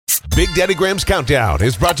Big Daddy Graham's Countdown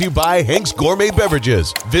is brought to you by Hank's Gourmet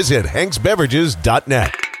Beverages. Visit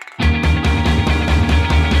hanksbeverages.net.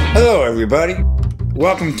 Hello, everybody.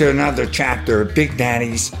 Welcome to another chapter of Big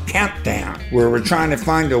Daddy's Countdown, where we're trying to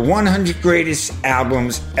find the 100 greatest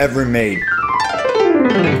albums ever made.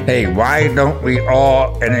 Hey, why don't we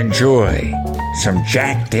all enjoy some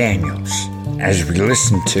Jack Daniels as we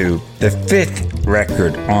listen to the fifth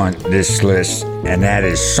record on this list, and that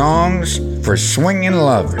is Songs for Swingin'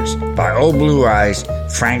 Lovers by Old Blue Eyes,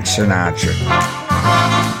 Frank Sinatra.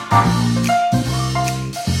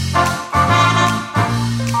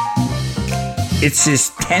 It's his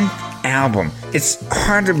 10th album. It's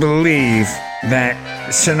hard to believe that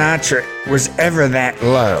Sinatra was ever that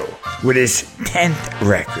low with his 10th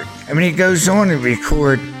record. I mean, he goes on to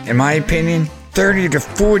record, in my opinion, 30 to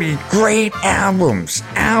 40 great albums.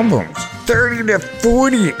 30 to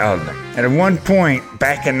 40 of them. And at one point,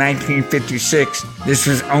 back in 1956, this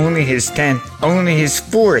was only his 10th, only his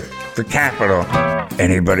 4th for Capitol.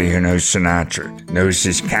 Anybody who knows Sinatra knows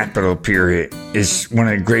his Capitol period is one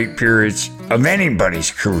of the great periods of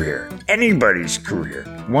anybody's career.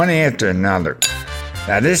 One after another.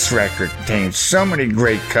 Now, this record contains so many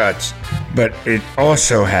great cuts, but it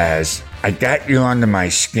also has I Got You Under My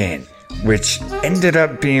Skin, which ended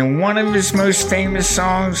up being one of his most famous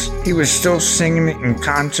songs. He was still singing it in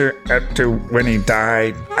concert up to when he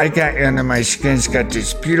died. I Got You Under My Skin's got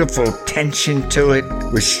this beautiful tension to it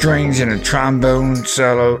with strings and a trombone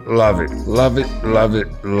solo. Love it.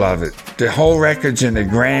 The whole record's in the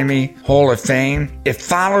Grammy Hall of Fame. It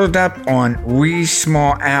followed up on Wee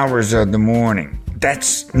Small Hours of the Morning.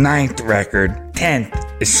 That's 9th record.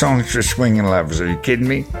 10th is Songs for Swingin' Lovers. Are you kidding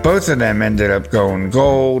me? Both of them ended up going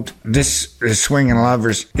gold. This is Swingin'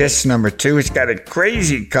 Lovers gets number 2. It's got a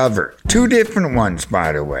crazy cover. 2 different ones,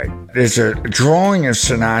 by the way. There's a drawing of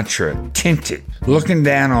Sinatra, tinted, looking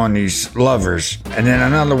down on these lovers, and then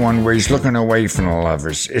another one where he's looking away from the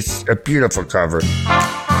lovers. It's a beautiful cover.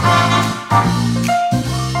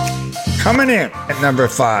 Coming in at number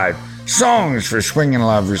 5, Songs for Swingin'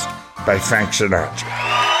 Lovers by Frank Sinatra.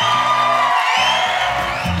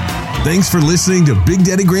 Thanks for listening to Big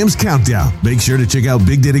Daddy Graham's Countdown. Make sure to check out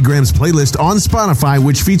Big Daddy Graham's playlist on Spotify,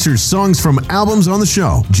 which features songs from albums on the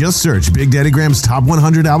show. Just search Big Daddy Graham's Top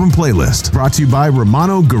 100 Album Playlist. Brought to you by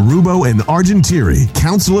Romano Garubo and Argentieri,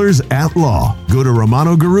 counselors at law. Go to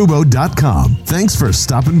romanogarubo.com. Thanks for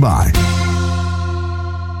stopping by.